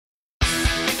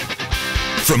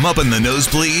From up in the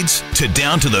nosebleeds to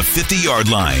down to the 50-yard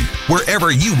line,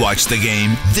 wherever you watch the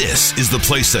game, this is the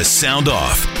place to sound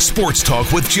off. Sports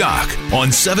Talk with Jock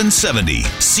on 770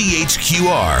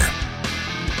 CHQR.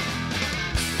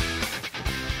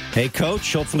 Hey,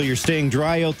 Coach, hopefully you're staying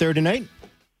dry out there tonight.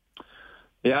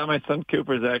 Yeah, my son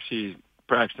Cooper's actually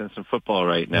practicing some football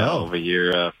right now over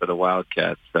here for the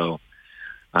Wildcats. So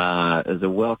it's a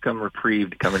welcome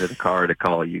reprieve to come into the car to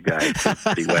call you guys. It's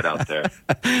pretty wet out there.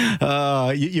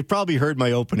 You probably heard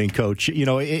my opening, Coach. You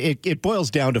know, it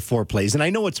boils down to 4 plays. And I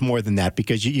know it's more than that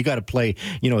because you got to play,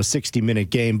 a 60-minute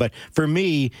game. But for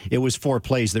me, it was 4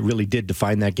 plays that really did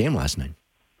define that game last night.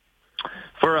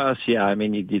 For us, yeah. I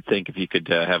mean, you'd think if you could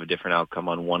have a different outcome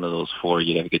on one of those 4,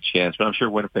 you'd have a good chance. But I'm sure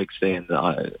Winnipeg's saying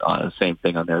the same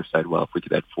thing on their side. Well, if we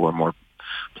could have 4 more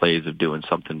plays of doing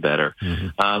something better.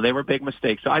 Mm-hmm. They were big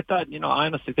mistakes. So I thought, I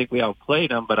honestly think we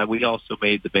outplayed them, but we also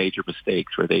made the major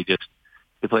mistakes where they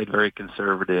played very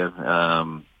conservative,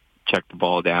 checked the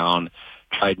ball down,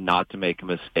 tried not to make a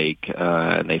mistake,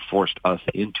 and they forced us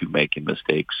into making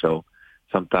mistakes. So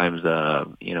sometimes,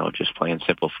 just playing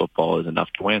simple football is enough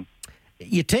to win.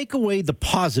 You take away the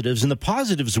positives, and the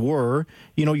positives were,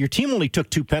 your team only took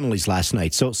 2 penalties last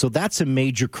night, so that's a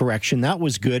major correction. That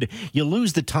was good. You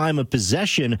lose the time of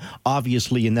possession,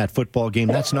 obviously, in that football game.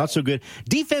 That's not so good.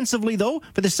 Defensively, though,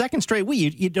 for the second straight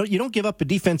week, you don't give up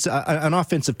an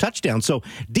offensive touchdown. So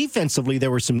defensively, there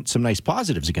were some nice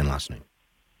positives again last night.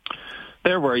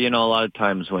 There were, a lot of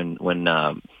times when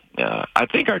I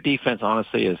think our defense,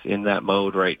 honestly, is in that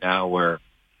mode right now where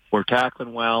we're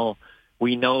tackling well.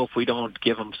 We know if we don't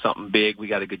give them something big, we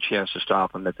got a good chance to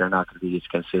stop them, that they're not going to be as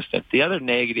consistent. The other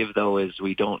negative, though, is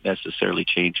we don't necessarily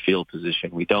change field position.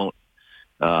 We don't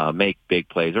make big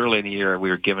plays. Early in the year,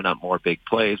 we were giving up more big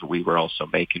plays. We were also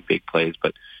making big plays,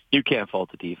 but you can't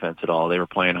fault the defense at all. They were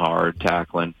playing hard,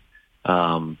 tackling.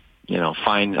 Fine.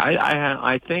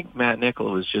 I think Matt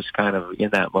Nichol was just kind of in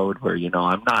that mode where,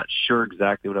 I'm not sure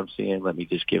exactly what I'm seeing. Let me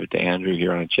just give it to Andrew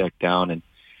here on a check down. And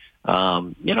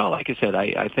like I said,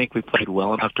 I think we played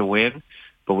well enough to win,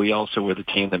 but we also were the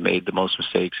team that made the most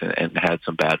mistakes and had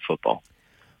some bad football.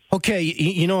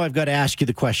 Okay, I've got to ask you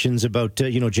the questions about,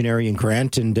 Janarian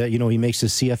Grant, and, he makes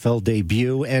his CFL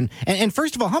debut. And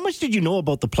first of all, how much did you know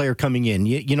about the player coming in?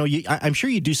 I'm sure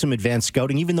you do some advanced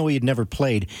scouting, even though he had never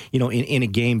played, in a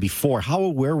game before. How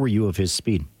aware were you of his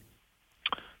speed?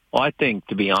 Well, I think,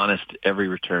 to be honest, every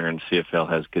returner in CFL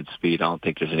has good speed. I don't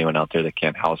think there's anyone out there that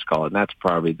can't house call it, and that's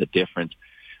probably the difference.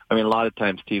 I mean, a lot of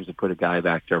times teams will put a guy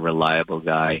back there, a reliable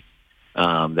guy,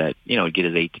 that, get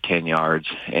his 8 to 10 yards,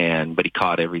 but he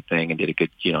caught everything and did a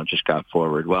good, just got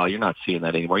forward. Well, you're not seeing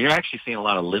that anymore. You're actually seeing a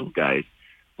lot of little guys,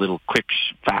 little quick,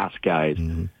 fast guys,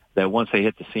 that once they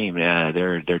hit the seam,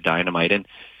 they're dynamite. And,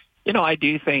 I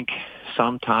do think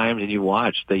sometimes, and you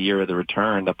watch the year of the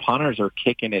return, the punters are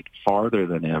kicking it farther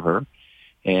than ever.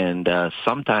 And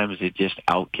sometimes it's just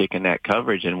out kicking that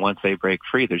coverage. And once they break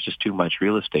free, there's just too much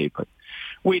real estate. But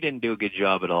we didn't do a good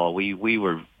job at all. We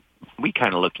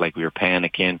kind of looked like we were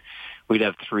panicking. We'd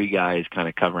have 3 guys kind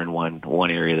of covering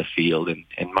one area of the field.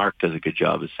 And Mark does a good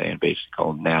job of saying, basically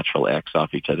calling natural X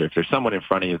off each other. If there's someone in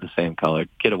front of you of the same color,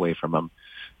 get away from them.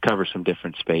 Cover some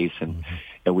different space, and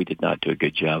we did not do a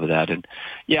good job of that. And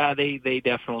yeah, they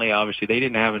definitely, obviously, they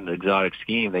didn't have an exotic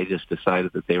scheme. They just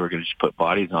decided that they were going to just put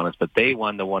bodies on us, but they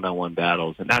won the one-on-one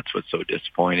battles, and that's what's so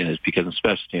disappointing, is because in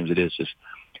special teams it is just,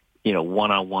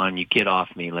 one-on-one, you get off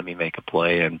me, let me make a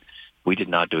play, and we did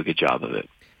not do a good job of it.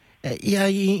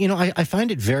 I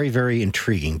find it very, very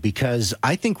intriguing because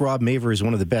I think Rob Maver is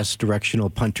one of the best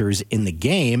directional punters in the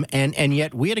game. And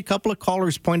yet we had a couple of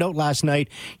callers point out last night,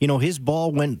 his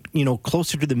ball went,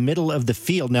 closer to the middle of the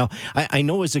field. Now, I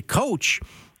know as a coach,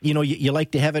 you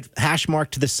like to have it hash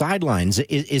marked to the sidelines.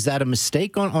 Is that a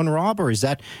mistake on Rob, or was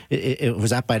that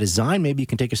by design? Maybe you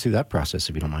can take us through that process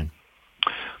if you don't mind.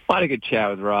 Well, I had a good chat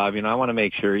with Rob. I want to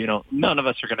make sure, none of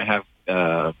us are going to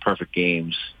have perfect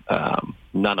games.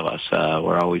 None of us.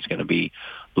 We're always going to be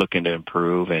looking to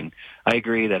improve. And I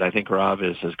agree that I think Rob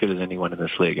is as good as anyone in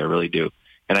this league. I really do.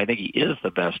 And I think he is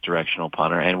the best directional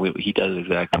punter, and he does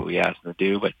exactly what we asked him to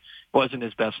do, but it wasn't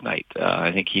his best night.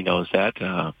 I think he knows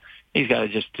that. He's got to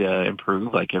just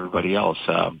improve like everybody else.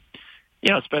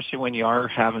 Especially when you are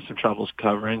having some troubles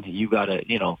covering, you got to,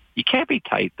 you can't be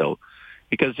tight, though.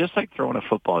 Because just like throwing a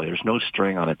football, there's no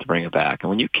string on it to bring it back. And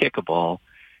when you kick a ball,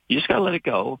 you just got to let it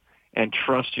go and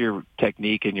trust your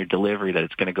technique and your delivery that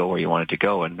it's going to go where you want it to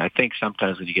go. And I think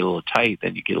sometimes when you get a little tight,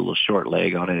 then you get a little short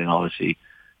leg on it, and obviously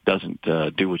doesn't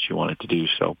do what you want it to do.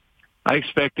 So I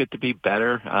expect it to be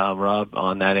better, Rob,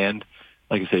 on that end.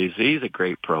 Like I say, he's a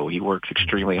great pro. He works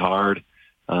extremely hard.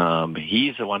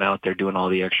 He's the one out there doing all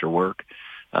the extra work.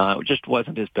 It just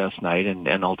wasn't his best night,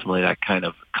 and ultimately that kind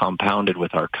of compounded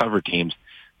with our cover teams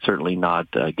certainly not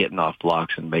getting off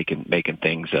blocks and making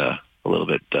things a little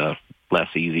bit less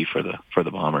easy for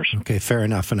the Bombers. Okay, fair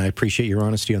enough, and I appreciate your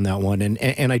honesty on that one.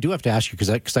 And I do have to ask you,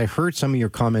 because I heard some of your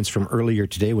comments from earlier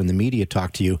today when the media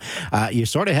talked to you. You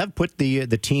sort of have put the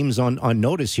teams on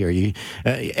notice here.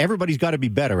 Everybody's got to be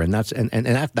better, and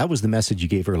that was the message you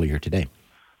gave earlier today.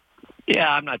 Yeah,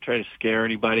 I'm not trying to scare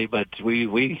anybody, but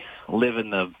we live in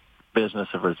the business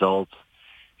of results,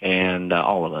 and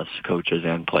all of us, coaches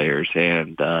and players.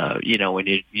 And when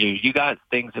you got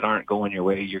things that aren't going your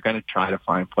way, you're going to try to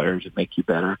find players that make you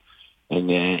better, and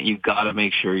you got to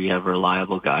make sure you have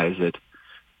reliable guys that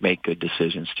make good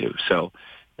decisions too. So,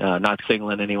 not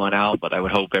singling anyone out, but I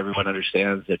would hope everyone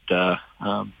understands that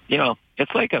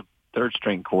it's like a third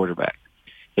string quarterback.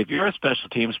 If you're a special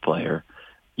teams player,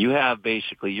 you have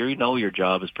basically, your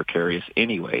job is precarious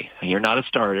anyway. You're not a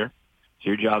starter. So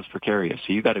your job's precarious.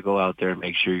 So you got to go out there and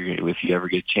make sure if you ever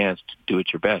get a chance to do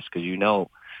it your best, because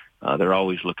they're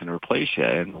always looking to replace you.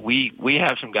 And we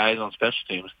have some guys on special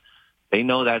teams. They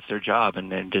know that's their job,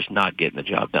 and then just not getting the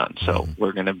job done. So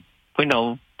we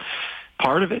know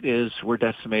part of it is we're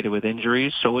decimated with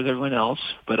injuries. So is everyone else.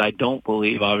 But I don't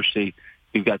believe, obviously,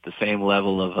 we've got the same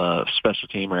level of special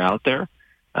teamer out there.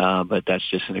 But that's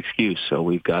just an excuse. So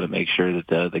we've got to make sure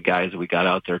that the guys that we got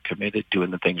out there committed, doing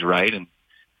the things right, and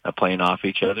playing off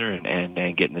each other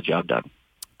and getting the job done.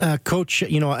 Coach,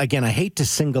 again, I hate to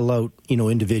single out,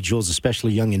 individuals,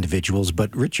 especially young individuals,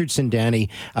 but Richard Sindani,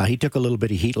 he took a little bit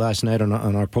of heat last night on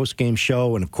our post-game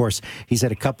show, and of course, he's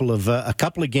had a couple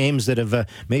of games that have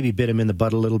maybe bit him in the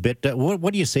butt a little bit.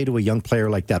 What do you say to a young player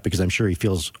like that? Because I'm sure he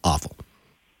feels awful.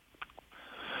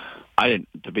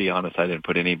 To be honest, I didn't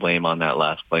put any blame on that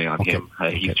last play on him.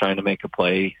 He's trying to make a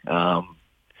play.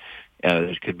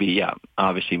 There could be,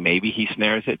 obviously maybe he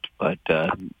snares it, but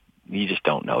you just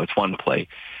don't know. It's one play.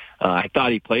 I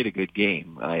thought he played a good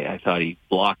game. I thought he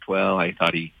blocked well. I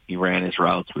thought he ran his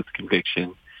routes with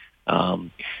conviction.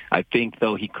 I think,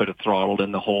 though, he could have throttled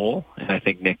in the hole, and I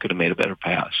think Nick could have made a better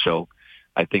pass. So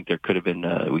I think there could have been,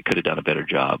 we could have done a better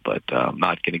job, but I'm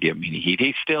not going to give him any heat.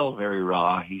 He's still very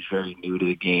raw. He's very new to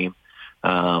the game.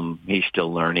 He's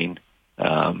still learning.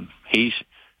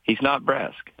 He's not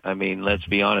Bresk. I mean, let's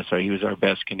be honest. He was our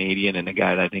best Canadian and a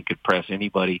guy that I think could press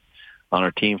anybody on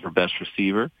our team for best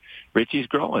receiver. Richie's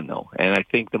growing, though, and I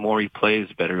think the more he plays,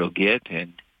 the better he'll get.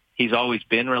 And he's always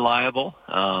been reliable,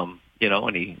 and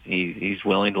he's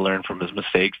willing to learn from his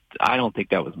mistakes. I don't think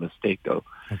that was a mistake, though.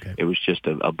 Okay. It was just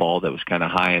a ball that was kind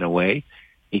of high and away.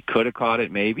 He could have caught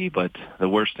it maybe, but the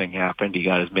worst thing happened. He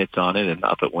got his mitts on it, and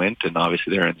up it went, and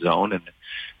obviously they're in zone, and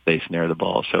they snare the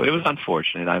ball. So it was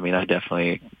unfortunate. I mean, I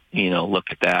definitely, look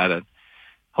at that and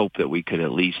hope that we could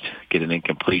at least get an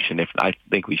incompletion. I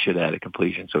think we should have had a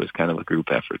completion, so it's kind of a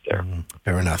group effort there.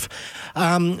 Fair enough.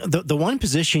 The one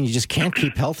position you just can't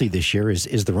keep healthy this year is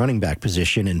the running back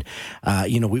position. And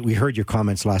we heard your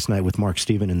comments last night with Mark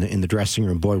Steven in the dressing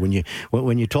room. Boy, when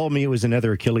you told me it was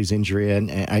another Achilles injury, and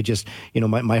I just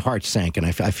my heart sank, and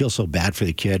I feel so bad for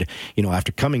the kid.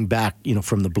 After coming back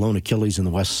from the blown Achilles in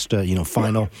the West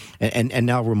final, and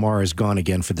now Ramar is gone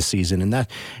again for the season, and that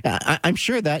I'm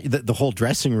sure that the whole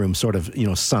dressing room sort of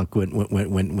sunk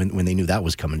when they knew that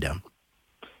was coming down.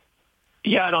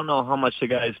 Yeah, I don't know how much the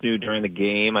guys knew during the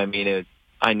game. I mean,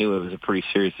 I knew it was a pretty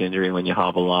serious injury when you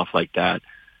hobble off like that.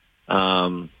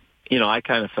 I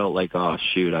kind of felt like, oh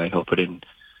shoot, I hope I didn't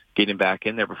get him back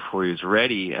in there before he was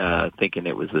ready, thinking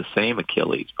it was the same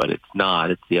Achilles, but it's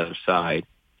not. It's the other side.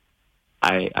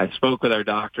 I spoke with our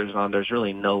doctors on. There's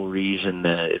really no reason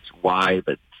that it's why,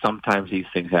 but sometimes these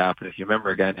things happen. If you remember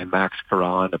a guy named Max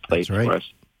Caron that played for us,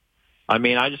 I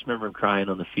mean, I just remember him crying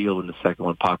on the field when the second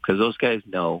one popped, because those guys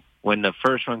know when the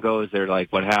first one goes, they're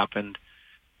like, "What happened?"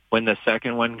 When the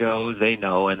second one goes, they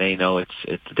know, and they know it's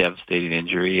a devastating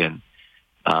injury, and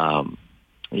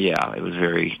it was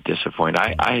very disappointing.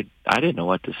 I didn't know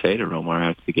what to say to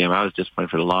Romar after the game. I was disappointed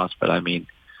for the loss, but I mean,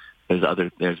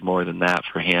 there's more than that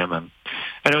for him. And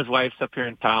I know his wife's up here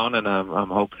in town, and I'm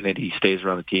hoping that he stays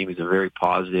around the team. He's a very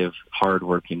positive,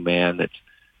 hardworking man that's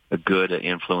a good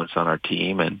influence on our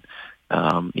team, and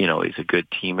he's a good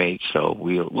teammate. So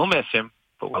we'll miss him,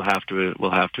 but we'll have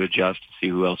to adjust and see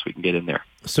who else we can get in there.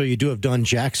 So you do have Don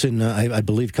Jackson, I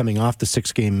believe, coming off the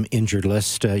 6-game injured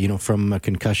list, from a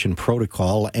concussion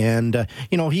protocol, and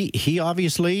he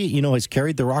obviously has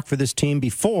carried the rock for this team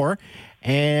before.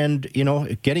 And,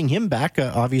 getting him back,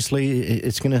 obviously,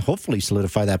 it's going to hopefully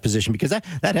solidify that position, because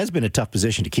that has been a tough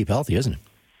position to keep healthy, isn't it?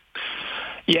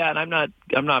 Yeah, and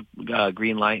I'm not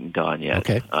green lighting Don yet.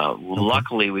 Okay.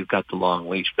 Luckily, we've got the long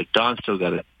leash, but Don's still got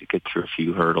to make it through a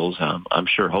few hurdles. I'm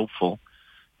sure hopeful.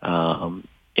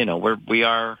 We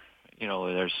are,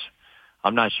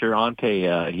 I'm not sure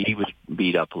Ante, he was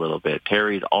beat up a little bit.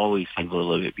 Terry's always seemed a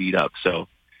little bit beat up. So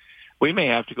we may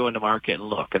have to go into market and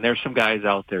look. And there's some guys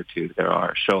out there, too. There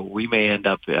are. So we may end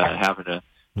up having to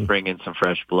bring in some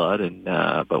fresh blood.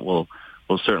 But we'll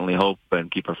certainly hope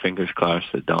and keep our fingers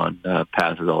crossed that Don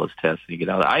passes all his tests and he get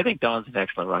out. I think Don's an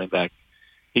excellent running back.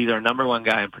 He's our number one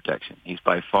guy in protection. He's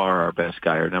by far our best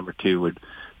guy. Our number two would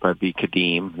probably be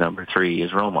Kadeem. Number three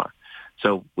is Romar.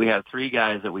 So we have three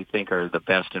guys that we think are the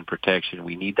best in protection.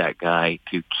 We need that guy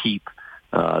to keep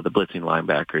the blitzing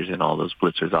linebackers and all those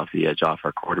blitzers off the edge, off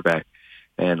our quarterback.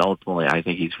 And ultimately, I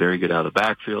think he's very good out of the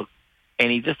backfield.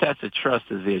 And he just has to trust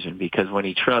his vision, because when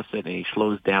he trusts it and he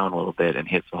slows down a little bit and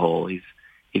hits the hole, he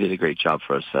did a great job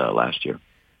for us last year.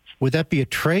 Would that be a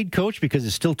trade, Coach? Because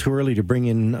it's still too early to bring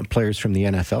in players from the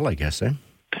NFL, I guess, eh?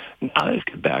 No, there's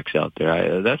good backs out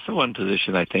there. That's the one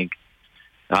position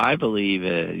I believe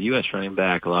U.S. running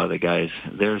back, a lot of the guys,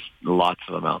 there's lots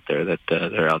of them out there that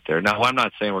they're out there. Now, I'm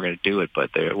not saying we're going to do it,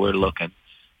 but we're looking,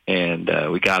 and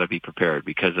we got to be prepared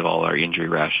because of all our injury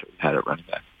rash we've had at running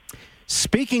back.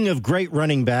 Speaking of great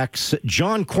running backs,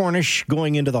 John Cornish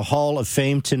going into the Hall of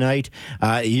Fame tonight.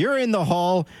 You're in the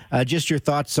Hall. Just your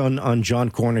thoughts on John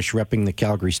Cornish repping the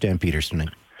Calgary Stampeders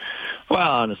tonight. Well,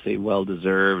 honestly,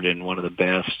 well-deserved and one of the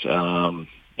best. I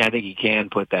think you can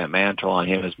put that mantle on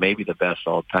him as maybe the best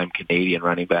all-time Canadian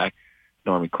running back.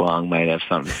 Normie Kwong might have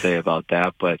something to say about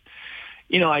that. But,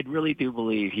 I really do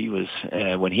believe he was,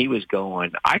 when he was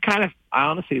going, I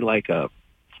honestly like Bure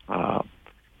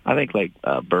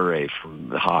from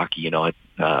the hockey,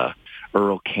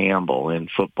 Earl Campbell in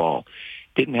football.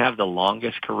 Didn't have the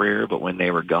longest career, but when they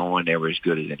were going, they were as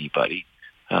good as anybody.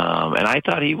 And I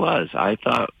thought he was. I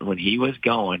thought when he was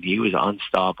going, he was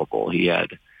unstoppable. He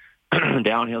had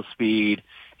downhill speed.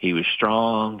 He was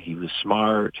strong. He was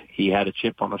smart. He had a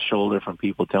chip on his shoulder from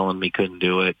people telling him he couldn't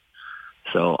do it.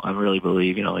 So I really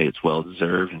believe, it's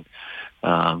well-deserved. And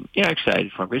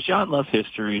excited for him, because John loves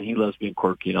history and he loves being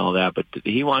quirky and all that, but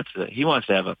he wants to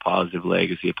have a positive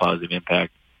legacy, a positive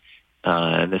impact.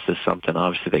 And this is something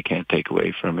obviously they can't take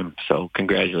away from him. So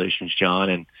congratulations, John,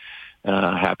 and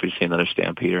happy to see another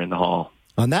Stampeder in the Hall.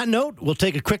 On that note, we'll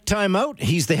take a quick time out.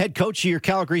 He's the head coach of your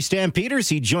Calgary Stampeders.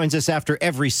 He joins us after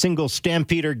every single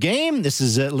Stampeder game. This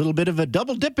is a little bit of a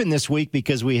double dip in this week,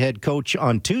 because we had coach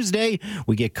on Tuesday.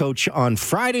 We get coach on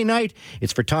Friday night.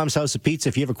 It's for Tom's House of Pizza.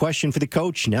 If you have a question for the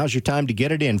coach, now's your time to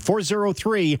get it in.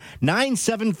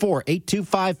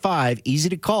 403-974-8255. Easy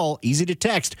to call, easy to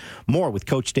text. More with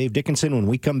Coach Dave Dickenson when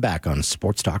we come back on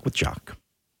Sports Talk with Jock.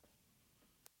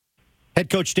 Head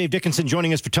coach Dave Dickenson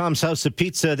joining us for Tom's House of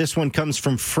Pizza. This one comes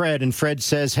from Fred, and Fred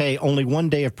says, hey, only one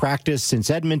day of practice since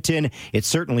Edmonton. It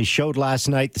certainly showed last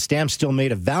night. The Stamps still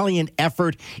made a valiant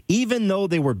effort, even though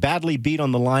they were badly beat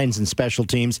on the lines and special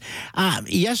teams.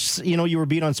 Yes, you were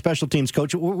beat on special teams,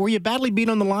 Coach. Were you badly beat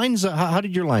on the lines? How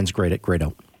did your lines grade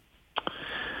out?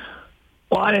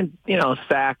 Well, I didn't,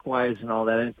 sack-wise and all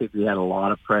that, I didn't think we had a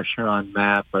lot of pressure on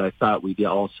Matt, but I thought we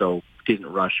also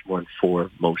didn't rush more than 4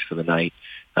 most of the night.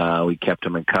 We kept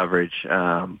him in coverage.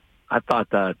 I thought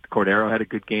that Cordero had a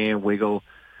good game. Wiggle,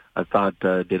 I thought,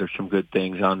 did some good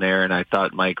things on there, and I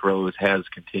thought Mike Rose has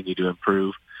continued to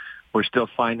improve. We're still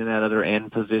finding that other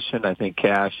end position. I think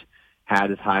Cash had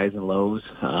his highs and lows,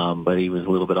 but he was a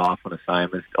little bit off on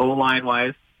assignments.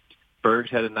 O-line-wise,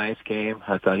 Bergs had a nice game.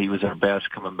 I thought he was our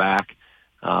best coming back.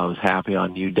 I was happy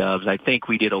on UW. I think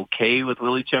we did okay with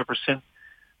Willie Jefferson.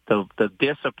 The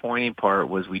disappointing part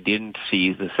was we didn't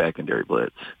seize the secondary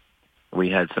blitz. We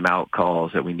had some out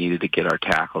calls that we needed to get our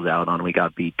tackles out on. We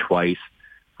got beat twice,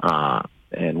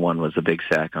 and one was a big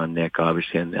sack on Nick,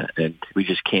 obviously, and we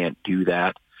just can't do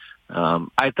that.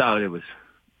 I thought it was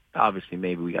obviously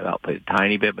maybe we got outplayed a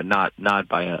tiny bit, but not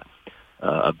by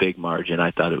a big margin.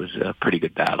 I thought it was a pretty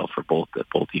good battle for both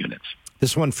units.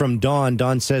 This one from Don.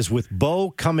 Don says, with Bo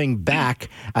coming back,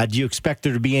 do you expect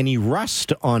there to be any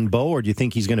rust on Bo, or do you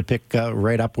think he's going to pick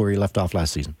right up where he left off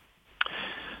last season?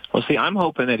 Well, see, I'm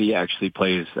hoping that he actually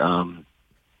plays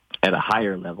at a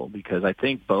higher level, because I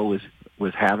think Bo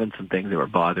was having some things that were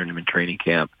bothering him in training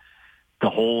camp the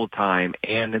whole time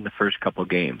and in the first couple of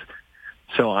games.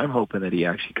 So I'm hoping that he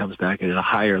actually comes back at a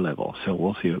higher level. So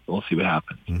we'll see what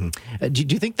happens. Mm-hmm. Do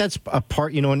you think that's a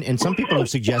part, and some people have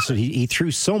suggested he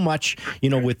threw so much,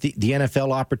 with the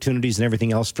NFL opportunities and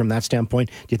everything else from that standpoint.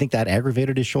 Do you think that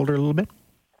aggravated his shoulder a little bit?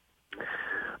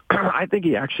 I think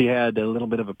he actually had a little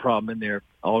bit of a problem in there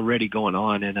already going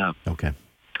on. And okay.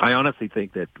 I honestly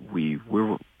think that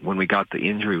when we got the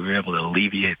injury, we were able to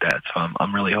alleviate that. So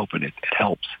I'm really hoping it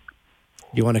helps.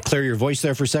 You want to clear your voice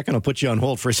there for a second? I'll put you on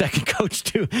hold for a second, Coach,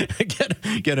 to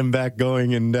get him back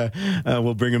going, and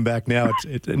we'll bring him back now.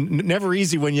 It's never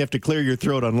easy when you have to clear your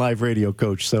throat on live radio,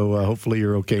 Coach, so hopefully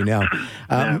you're okay now.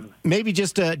 Maybe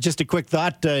just a quick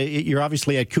thought. You're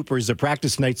obviously at Cooper's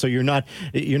practice night, so you're not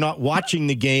watching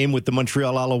the game with the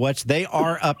Montreal Alouettes. They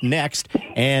are up next,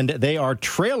 and they are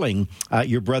trailing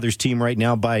your brother's team right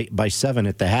now by 7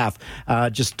 at the half.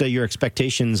 Just your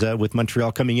expectations with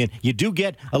Montreal coming in. You do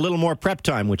get a little more prep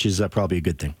time, which is probably a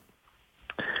good thing.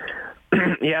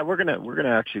 Yeah, we're gonna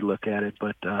actually look at it,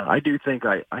 but I do think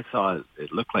I saw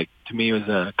it looked like to me it was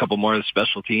a couple more of the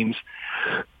special teams,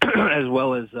 as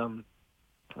well as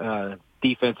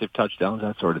defensive touchdowns,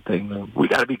 that sort of thing. We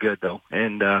got to be good though,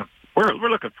 and we're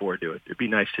looking forward to it. It'd be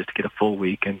nice just to get a full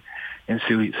week and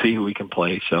see who we can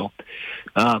play. So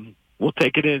we'll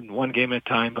take it in one game at a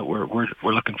time, but we're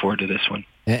looking forward to this one.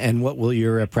 And what will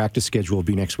your practice schedule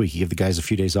be next week? You give the guys a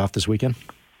few days off this weekend?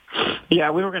 Yeah,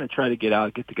 we were going to try to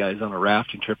get the guys on a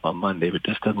rafting trip on Monday, but it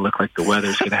just doesn't look like the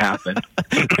weather's going to happen.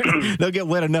 They'll get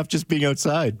wet enough just being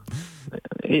outside.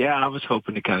 Yeah, I was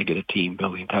hoping to kind of get a team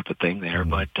building type of thing there,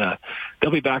 but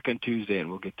they'll be back on Tuesday and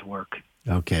we'll get to work.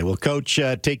 Okay, well, Coach,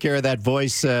 take care of that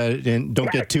voice and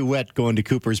don't get too wet going to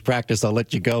Cooper's practice. I'll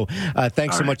let you go.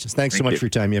 Thanks so much. Thanks so much for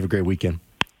your time. You have a great weekend.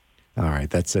 All right,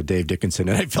 that's Dave Dickinson,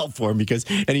 and I felt for him because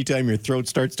anytime your throat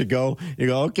starts to go, you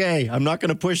go, okay, I'm not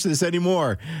going to push this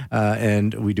anymore.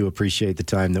 And we do appreciate the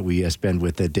time that we spend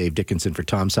with Dave Dickinson for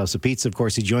Tom's House of Pizza. Of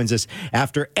course, he joins us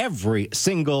after every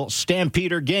single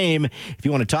Stampeder game. If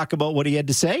you want to talk about what he had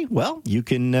to say, well, you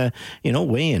can,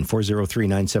 weigh in,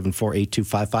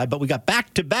 403-974-8255. But we got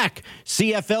back-to-back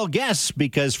CFL guests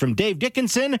because from Dave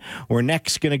Dickinson, we're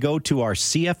next going to go to our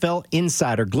CFL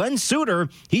insider, Glenn Suter.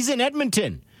 He's in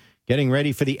Edmonton, getting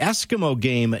ready for the Eskimo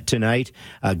game tonight.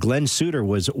 Glenn Suter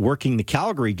was working the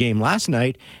Calgary game last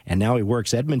night, and now he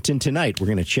works Edmonton tonight. We're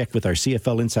going to check with our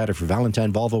CFL insider for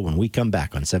Valentine Volvo when we come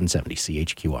back on 770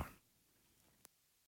 CHQR.